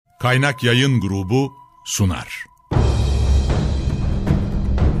Kaynak Yayın Grubu sunar.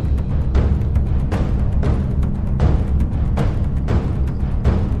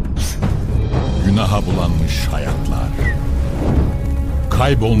 Günaha bulanmış hayatlar,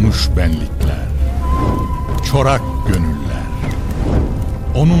 kaybolmuş benlikler, çorak gönüller,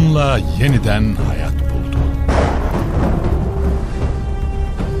 onunla yeniden hayat buldu.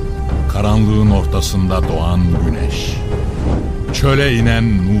 Karanlığın ortasında doğan güneş, çöle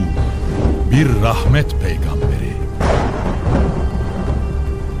inen nur, bir rahmet peygamberi.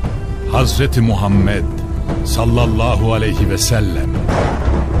 Hazreti Muhammed sallallahu aleyhi ve sellem,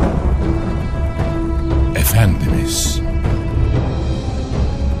 Efendimiz.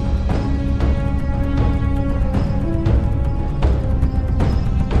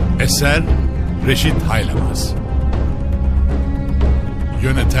 Eser Reşit Haylamaz.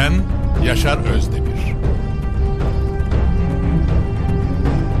 Yöneten Yaşar Özdemir.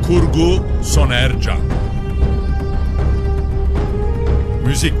 Kurgu Soner Can.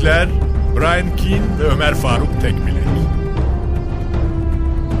 Müzikler Brian Keane ve Ömer Faruk Tekbilek.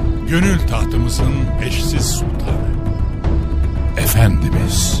 Gönül tahtımızın eşsiz sultanı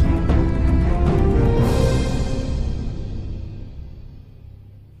Efendimiz.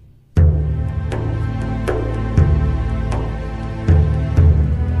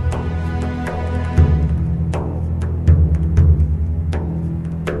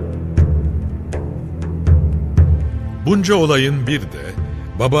 Bunca olayın bir de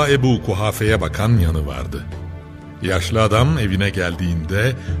baba Ebu Kuhafe'ye bakan yanı vardı. Yaşlı adam evine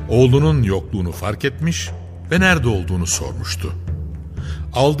geldiğinde oğlunun yokluğunu fark etmiş ve nerede olduğunu sormuştu.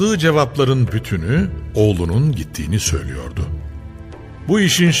 Aldığı cevapların bütünü oğlunun gittiğini söylüyordu. Bu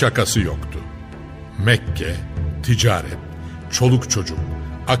işin şakası yoktu. Mekke, ticaret, çoluk çocuk,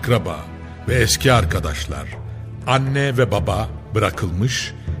 akraba ve eski arkadaşlar, anne ve baba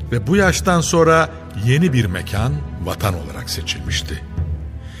bırakılmış ve bu yaştan sonra yeni bir mekan, vatan olarak seçilmişti.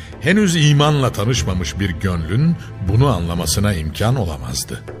 Henüz imanla tanışmamış bir gönlün bunu anlamasına imkan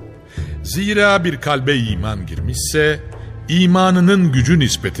olamazdı. Zira bir kalbe iman girmişse, imanının gücü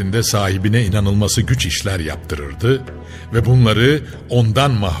nispetinde sahibine inanılması güç işler yaptırırdı ve bunları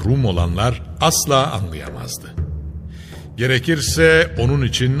ondan mahrum olanlar asla anlayamazdı. Gerekirse onun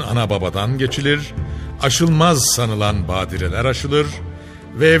için ana babadan geçilir, aşılmaz sanılan badireler aşılır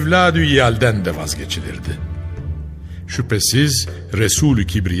ve evlad-ı iyalden de vazgeçilirdi. Şüphesiz Resul-i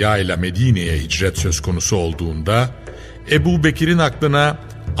Kibriya ile Medine'ye hicret söz konusu olduğunda Ebu Bekir'in aklına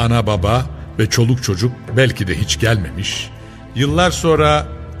ana baba ve çoluk çocuk belki de hiç gelmemiş, yıllar sonra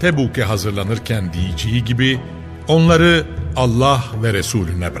Tebuk'e hazırlanırken diyeceği gibi onları Allah ve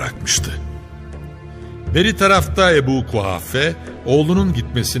Resulüne bırakmıştı. Beri tarafta Ebu Kuhafe oğlunun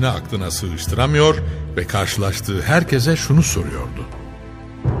gitmesini aklına sığıştıramıyor ve karşılaştığı herkese şunu soruyordu: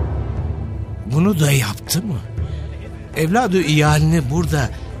 Bunu da yaptı mı? Evladı iyalini burada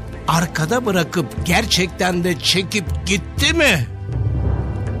arkada bırakıp gerçekten de çekip gitti mi?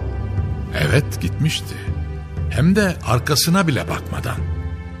 Evet, gitmişti. Hem de arkasına bile bakmadan.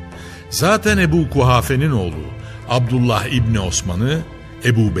 Zaten Ebu Kuhafe'nin oğlu Abdullah İbni Osman'ı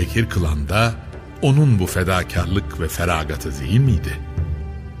Ebu Bekir kılan da onun bu fedakarlık ve feragatı değil miydi?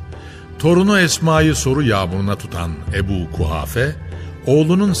 Torunu Esma'yı soru yağmuruna tutan Ebu Kuhafe,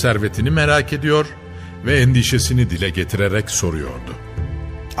 oğlunun servetini merak ediyor ve endişesini dile getirerek soruyordu.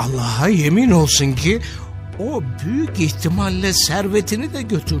 Allah'a yemin olsun ki o büyük ihtimalle servetini de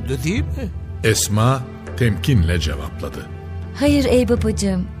götürdü değil mi? Esma temkinle cevapladı. Hayır ey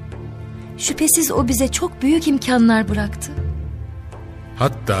babacığım. Şüphesiz o bize çok büyük imkanlar bıraktı.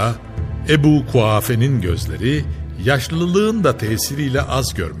 Hatta Ebu Kuhafe'nin gözleri yaşlılığın da tesiriyle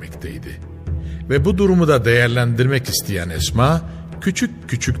az görmekteydi. Ve bu durumu da değerlendirmek isteyen Esma, küçük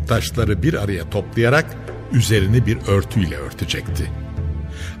küçük taşları bir araya toplayarak üzerini bir örtüyle örtecekti.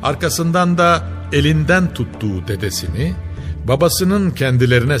 Arkasından da elinden tuttuğu dedesini babasının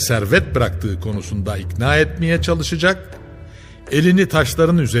kendilerine servet bıraktığı konusunda ikna etmeye çalışacak, elini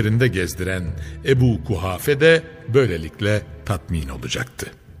taşların üzerinde gezdiren Ebu Kuhafe de böylelikle tatmin olacaktı.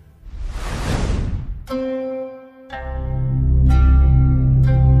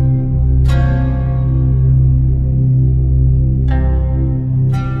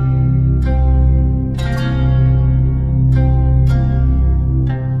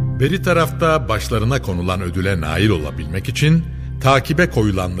 Beri tarafta başlarına konulan ödüle nail olabilmek için takibe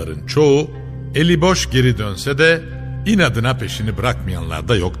koyulanların çoğu eli boş geri dönse de inadına peşini bırakmayanlar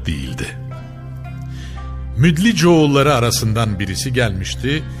da yok değildi. Müdlicoğulları arasından birisi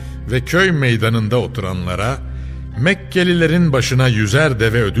gelmişti ve köy meydanında oturanlara Mekkelilerin başına 100'er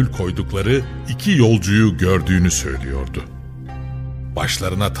deve ödül koydukları 2 yolcuyu gördüğünü söylüyordu.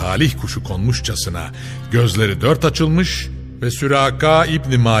 Başlarına talih kuşu konmuşçasına gözleri dört açılmış ve Süraka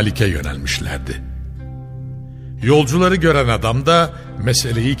İbni Malik'e yönelmişlerdi. Yolcuları gören adam da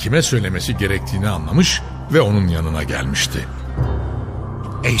meseleyi kime söylemesi gerektiğini anlamış ve onun yanına gelmişti.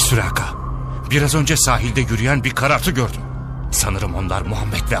 Ey Süraka, biraz önce sahilde yürüyen bir karartı gördüm. Sanırım onlar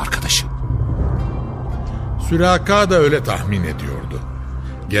Muhammed ve arkadaşı. Süraka da öyle tahmin ediyordu.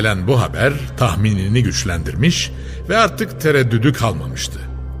 Gelen bu haber tahminini güçlendirmiş ve artık tereddüdü kalmamıştı.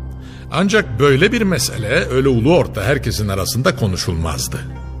 Ancak böyle bir mesele öyle ulu orta herkesin arasında konuşulmazdı.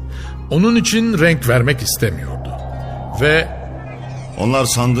 Onun için renk vermek istemiyordu. Ve onlar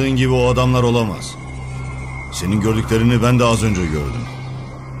sandığın gibi o adamlar olamaz. Senin gördüklerini ben de az önce gördüm.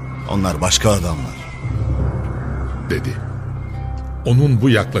 Onlar başka adamlar, dedi. Onun bu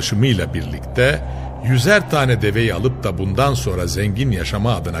yaklaşımıyla birlikte 100'er tane deveyi alıp da bundan sonra zengin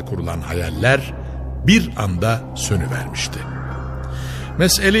yaşama adına kurulan hayaller bir anda sönüvermişti.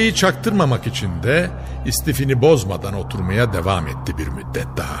 Meseleyi çaktırmamak için de istifini bozmadan oturmaya devam etti bir müddet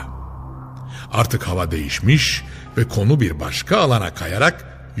daha. Artık hava değişmiş ve konu bir başka alana kayarak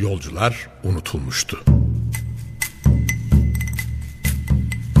yolcular unutulmuştu.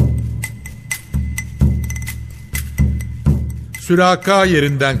 Süraka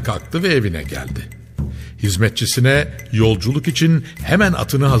yerinden kalktı ve evine geldi. Hizmetçisine yolculuk için hemen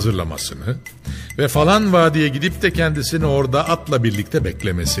atını hazırlamasını ve falan vadiye gidip de kendisini orada atla birlikte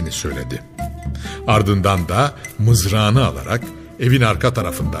beklemesini söyledi. Ardından da mızrağını alarak evin arka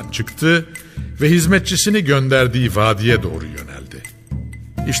tarafından çıktı ve hizmetçisini gönderdiği vadiye doğru yöneldi.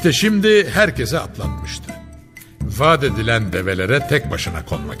 İşte şimdi herkese atlatmıştı. Vaat edilen develere tek başına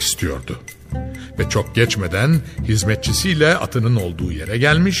konmak istiyordu. Ve çok geçmeden hizmetçisiyle atının olduğu yere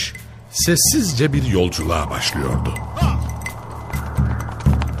gelmiş, sessizce bir yolculuğa başlıyordu.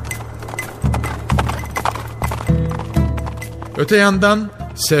 Öte yandan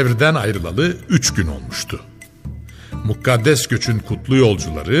Sevr'den ayrılalı 3 gün olmuştu. Mukaddes göçün kutlu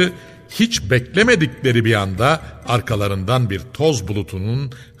yolcuları hiç beklemedikleri bir anda arkalarından bir toz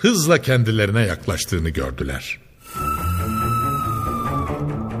bulutunun hızla kendilerine yaklaştığını gördüler.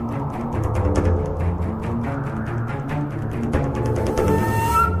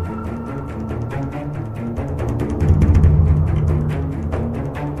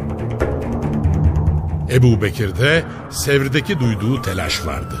 Ebu Bekir'de Sevr'deki duyduğu telaş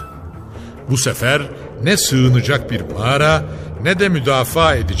vardı. Bu sefer ne sığınacak bir mağara ne de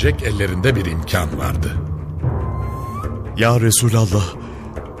müdafaa edecek ellerinde bir imkan vardı. Ya Resulallah,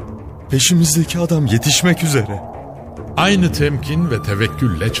 peşimizdeki adam yetişmek üzere. Aynı temkin ve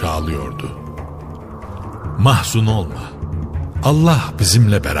tevekkülle çağlıyordu. Mahzun olma, Allah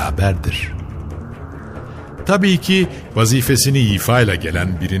bizimle beraberdir. Tabii ki vazifesini ifayla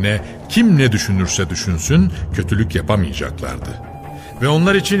gelen birine kim ne düşünürse düşünsün kötülük yapamayacaklardı. Ve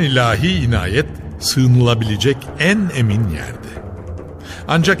onlar için ilahi inayet sığınılabilecek en emin yerdi.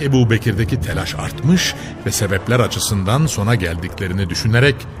 Ancak Ebu Bekir'deki telaş artmış ve sebepler açısından sona geldiklerini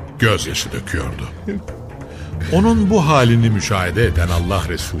düşünerek gözyaşı döküyordu. Onun bu halini müşahede eden Allah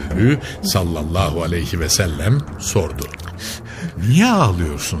Resulü sallallahu aleyhi ve sellem sordu. Niye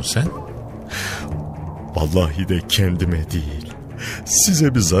ağlıyorsun sen? Vallahi de kendime değil,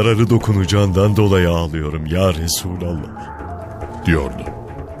 size bir zararı dokunacağından dolayı ağlıyorum ya Resulallah, diyordu.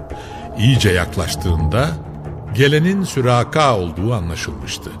 İyice yaklaştığında gelenin Süraka olduğu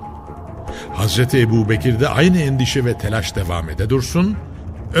anlaşılmıştı. Hazreti Ebu Bekir'de aynı endişe ve telaş devam ede dursun,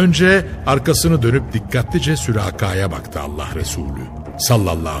 önce arkasını dönüp dikkatlice Süraka'ya baktı Allah Resulü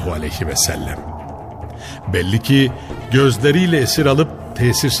sallallahu aleyhi ve sellem. Belli ki gözleriyle esir alıp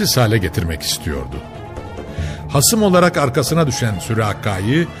tesirsiz hale getirmek istiyordu. Hasım olarak arkasına düşen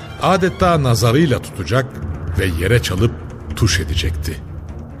Süraka'yı adeta nazarıyla tutacak ve yere çalıp tuş edecekti.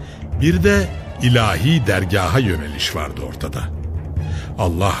 Bir de ilahi dergaha yöneliş vardı ortada.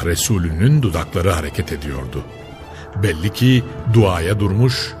 Allah Resulü'nün dudakları hareket ediyordu. Belli ki duaya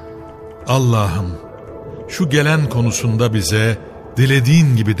durmuş, Allah'ım şu gelen konusunda bize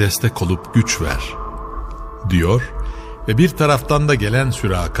dilediğin gibi destek olup güç ver, diyor ve bir taraftan da gelen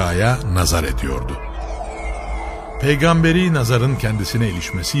Süraka'ya nazar ediyordu. Peygamberi nazarın kendisine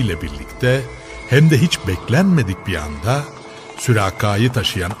ilişmesiyle birlikte hem de hiç beklenmedik bir anda Süraka'yı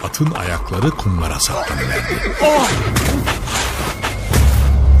taşıyan atın ayakları kumlara saplanıverdi.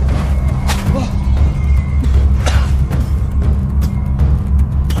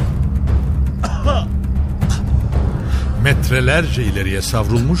 Metrelerce ileriye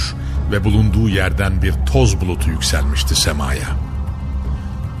savrulmuş ve bulunduğu yerden bir toz bulutu yükselmişti semaya.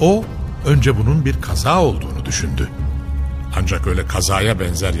 O önce bunun bir kaza olduğunu düşündü. Ancak öyle kazaya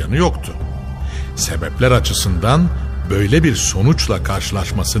benzer yanı yoktu. Sebepler açısından böyle bir sonuçla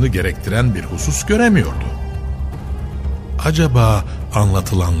karşılaşmasını gerektiren bir husus göremiyordu. Acaba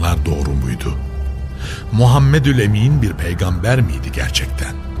anlatılanlar doğru muydu? Muhammedül Emin bir peygamber miydi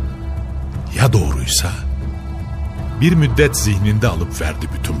gerçekten? Ya doğruysa? Bir müddet zihninde alıp verdi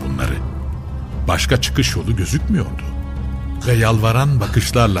bütün bunları. Başka çıkış yolu gözükmüyordu. Ve yalvaran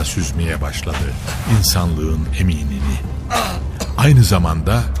bakışlarla süzmeye başladı insanlığın eminini. Aynı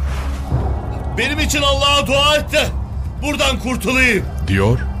zamanda benim için Allah'a dua et de buradan kurtulayım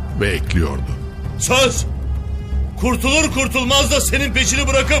diyor ve ekliyordu. Söz, kurtulur kurtulmaz da senin peşini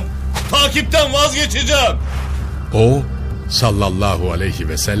bırakıp takipten vazgeçeceğim. O sallallahu aleyhi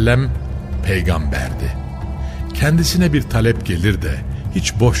ve sellem peygamberdi. Kendisine bir talep gelir de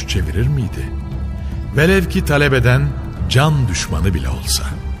hiç boş çevirir miydi? Velev ki talep eden can düşmanı bile olsa.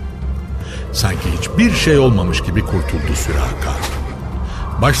 Sanki hiçbir şey olmamış gibi kurtuldu Süraka.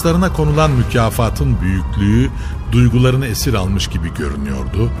 Başlarına konulan mükafatın büyüklüğü duygularını esir almış gibi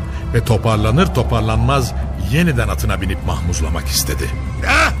görünüyordu ve toparlanır toparlanmaz yeniden atına binip mahmuzlamak istedi.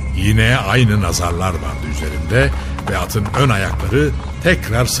 Yine aynı nazarlar vardı üzerinde ve atın ön ayakları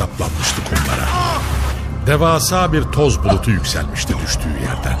tekrar saplanmıştı kumlara. Devasa bir toz bulutu yükselmişti düştüğü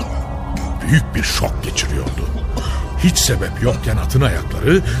yerden. Büyük bir şok geçiriyordu. Hiç sebep yokken atın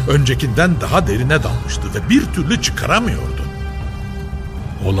ayakları öncekinden daha derine dalmıştı ve bir türlü çıkaramıyordu.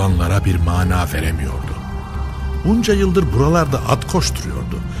 Olanlara bir mana veremiyordu. Bunca yıldır buralarda at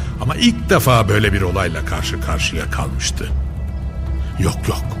koşturuyordu ama ilk defa böyle bir olayla karşı karşıya kalmıştı. Yok,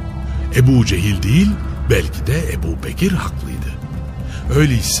 Ebu Cehil değil, belki de Ebu Bekir haklıydı.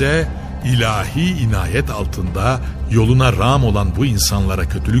 Öyleyse ilahi inayet altında yoluna rağm olan bu insanlara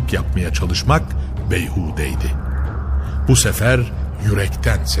kötülük yapmaya çalışmak beyhudeydi. Bu sefer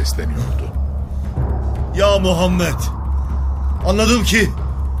yürekten sesleniyordu. Ya Muhammed, anladım ki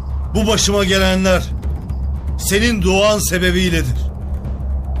bu başıma gelenler senin duan sebebiyledir.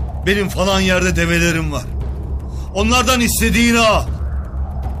 Benim falan yerde develerim var. Onlardan istediğini al.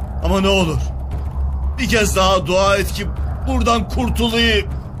 Ama ne olur bir kez daha dua et ki buradan kurtulayım.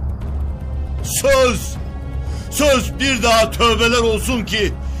 Söz bir daha tövbeler olsun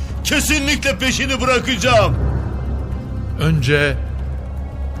ki kesinlikle peşini bırakacağım. Önce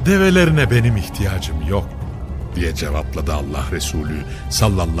develerine benim ihtiyacım yok diye cevapladı Allah Resulü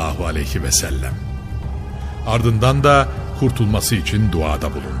sallallahu aleyhi ve sellem. Ardından da kurtulması için duada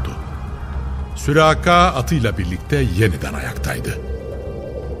bulundu. Süraka atıyla birlikte yeniden ayaktaydı.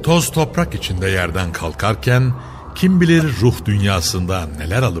 Toz toprak içinde yerden kalkarken kim bilir ruh dünyasında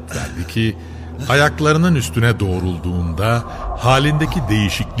neler alıp verdi ki ayaklarının üstüne doğrulduğunda halindeki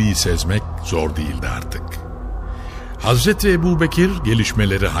değişikliği sezmek zor değildi artık. Hazreti Ebubekir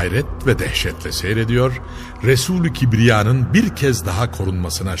gelişmeleri hayret ve dehşetle seyrediyor, Resul-i Kibriya'nın bir kez daha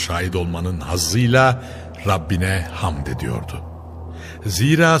korunmasına şahit olmanın hazzıyla Rabbine hamd ediyordu.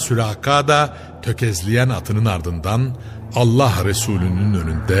 Zira Süraka da tökezleyen atının ardından Allah Resulü'nün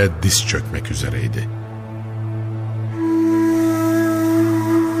önünde diz çökmek üzereydi.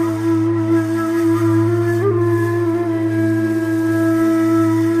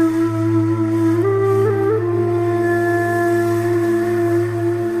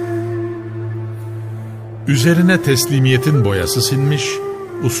 Üzerine teslimiyetin boyası sinmiş,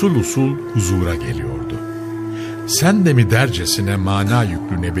 usul usul huzura geliyordu. Sen de mi dercesine mana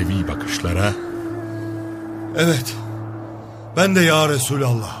yüklü nebevi bakışlara evet, ben de ya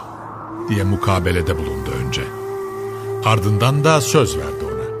Resulallah diye mukabelede bulundu önce. Ardından da söz verdi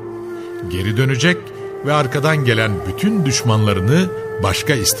ona. Geri dönecek ve arkadan gelen bütün düşmanlarını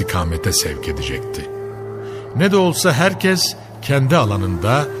başka istikamete sevk edecekti. Ne de olsa herkes kendi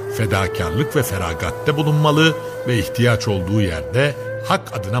alanında fedakarlık ve feragatte bulunmalı ve ihtiyaç olduğu yerde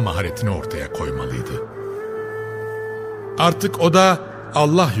hak adına maharetini ortaya koymalıydı. Artık o da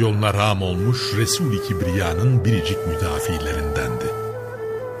Allah yoluna rağm olmuş Resul-i Kibriya'nın biricik müdafilerindendi.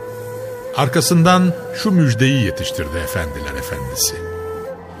 Arkasından şu müjdeyi yetiştirdi efendiler efendisi.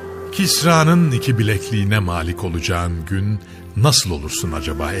 Kisra'nın iki bilekliğine malik olacağın gün nasıl olursun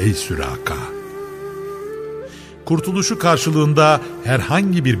acaba ey Süraka? Kurtuluşu karşılığında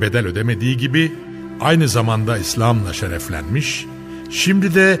herhangi bir bedel ödemediği gibi aynı zamanda İslam'la şereflenmiş,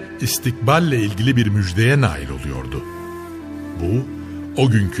 şimdi de istikballe ilgili bir müjdeye nail oluyordu. Bu, o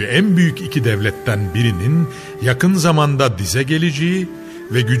günkü en büyük iki devletten birinin yakın zamanda dize geleceği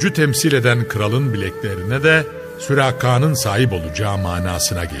ve gücü temsil eden kralın bileklerine de Süraka'nın sahip olacağı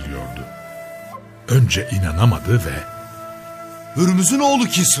manasına geliyordu. Önce inanamadı ve Hürmüz'ün oğlu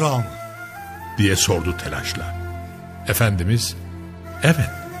Kisra mı? diye sordu telaşla. Efendimiz evet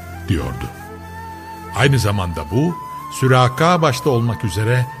diyordu. Aynı zamanda bu Süraka başta olmak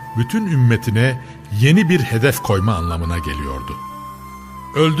üzere bütün ümmetine yeni bir hedef koyma anlamına geliyordu.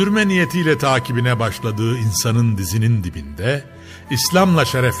 Öldürme niyetiyle takibine başladığı insanın dizinin dibinde, İslam'la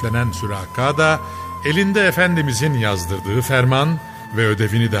şereflenen Süraka da elinde Efendimizin yazdırdığı ferman ve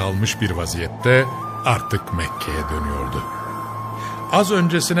ödevini de almış bir vaziyette artık Mekke'ye dönüyordu. Az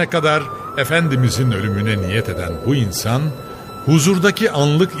öncesine kadar Efendimizin ölümüne niyet eden bu insan, huzurdaki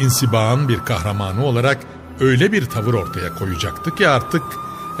anlık insibağın bir kahramanı olarak öyle bir tavır ortaya koyacaktı ki artık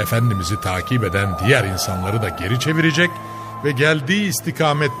Efendimiz'i takip eden diğer insanları da geri çevirecek ve geldiği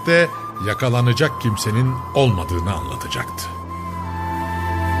istikamette yakalanacak kimsenin olmadığını anlatacaktı.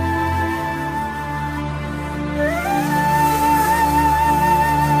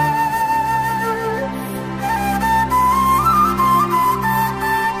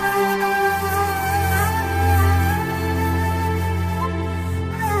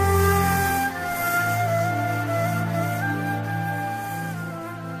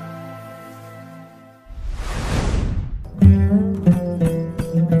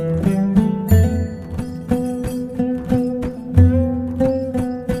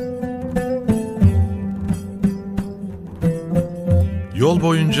 Yol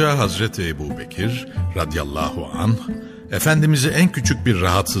boyunca Hazreti Ebubekir radıyallahu anh, Efendimiz'e en küçük bir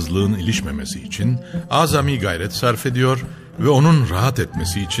rahatsızlığın ilişmemesi için azami gayret sarf ediyor ve onun rahat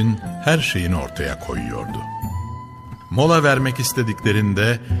etmesi için her şeyini ortaya koyuyordu. Mola vermek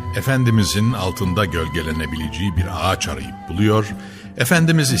istediklerinde Efendimiz'in altında gölgelenebileceği bir ağaç arayıp buluyor,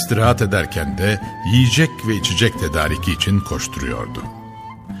 Efendimiz istirahat ederken de yiyecek ve içecek tedariki için koşturuyordu.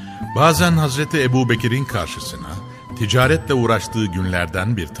 Bazen Hazreti Ebubekir'in karşısına ticaretle uğraştığı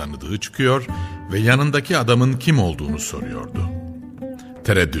günlerden bir tanıdığı çıkıyor ve yanındaki adamın kim olduğunu soruyordu.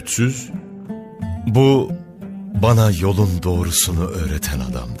 Tereddütsüz, "Bu bana yolun doğrusunu öğreten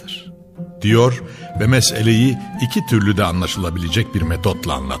adamdır," diyor ve meseleyi iki türlü de anlaşılabilecek bir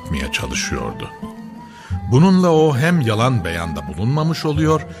metotla anlatmaya çalışıyordu. Bununla o hem yalan beyanda bulunmamış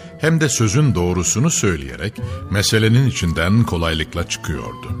oluyor hem de sözün doğrusunu söyleyerek meselenin içinden kolaylıkla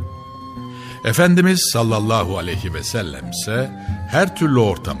çıkıyordu. Efendimiz sallallahu aleyhi ve sellem ise her türlü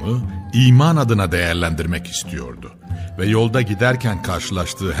ortamı iman adına değerlendirmek istiyordu ve yolda giderken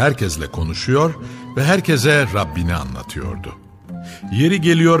karşılaştığı herkesle konuşuyor ve herkese Rabbini anlatıyordu. Yeri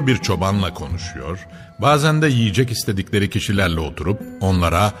geliyor bir çobanla konuşuyor, bazen de yiyecek istedikleri kişilerle oturup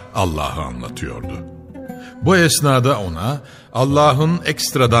onlara Allah'ı anlatıyordu. Bu esnada ona Allah'ın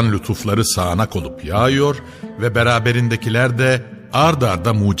ekstradan lütufları sağanak olup yağıyor ve beraberindekiler de ard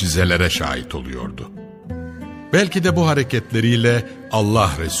arda mucizelere şahit oluyordu. Belki de bu hareketleriyle Allah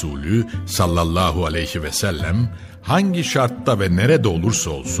Resulü sallallahu aleyhi ve sellem hangi şartta ve nerede olursa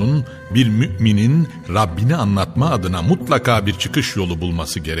olsun bir müminin Rabbini anlatma adına mutlaka bir çıkış yolu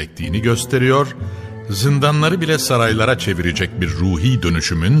bulması gerektiğini gösteriyor, zindanları bile saraylara çevirecek bir ruhi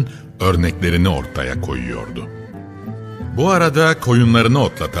dönüşümün örneklerini ortaya koyuyordu. Bu arada koyunlarını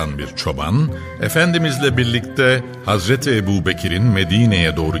otlatan bir çoban, Efendimizle birlikte Hazreti Ebubekir'in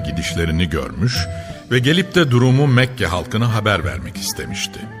Medine'ye doğru gidişlerini görmüş ve gelip de durumu Mekke halkına haber vermek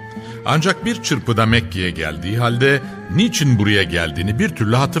istemişti. Ancak bir çırpıda Mekke'ye geldiği halde niçin buraya geldiğini bir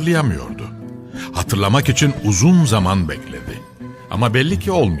türlü hatırlayamıyordu. Hatırlamak için uzun zaman bekledi. Ama belli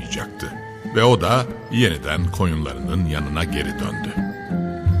ki olmayacaktı ve o da yeniden koyunlarının yanına geri döndü.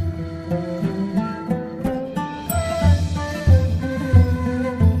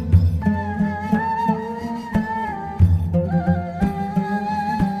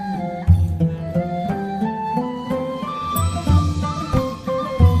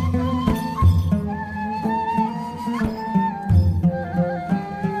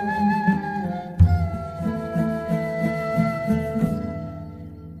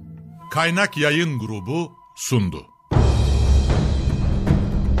 Kaynak Yayın Grubu sundu.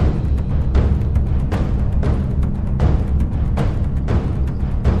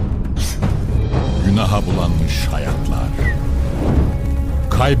 Günaha bulanmış hayatlar,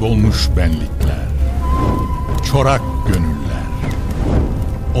 kaybolmuş benlikler, çorak gönüller,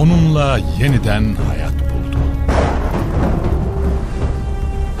 onunla yeniden hayat buldu.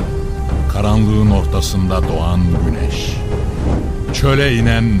 Karanlığın ortasında doğan güneş, çöle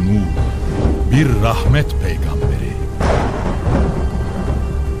inen nur, bir rahmet peygamberi.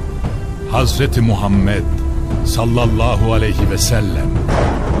 Hazreti Muhammed sallallahu aleyhi ve sellem,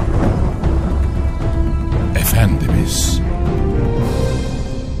 Efendimiz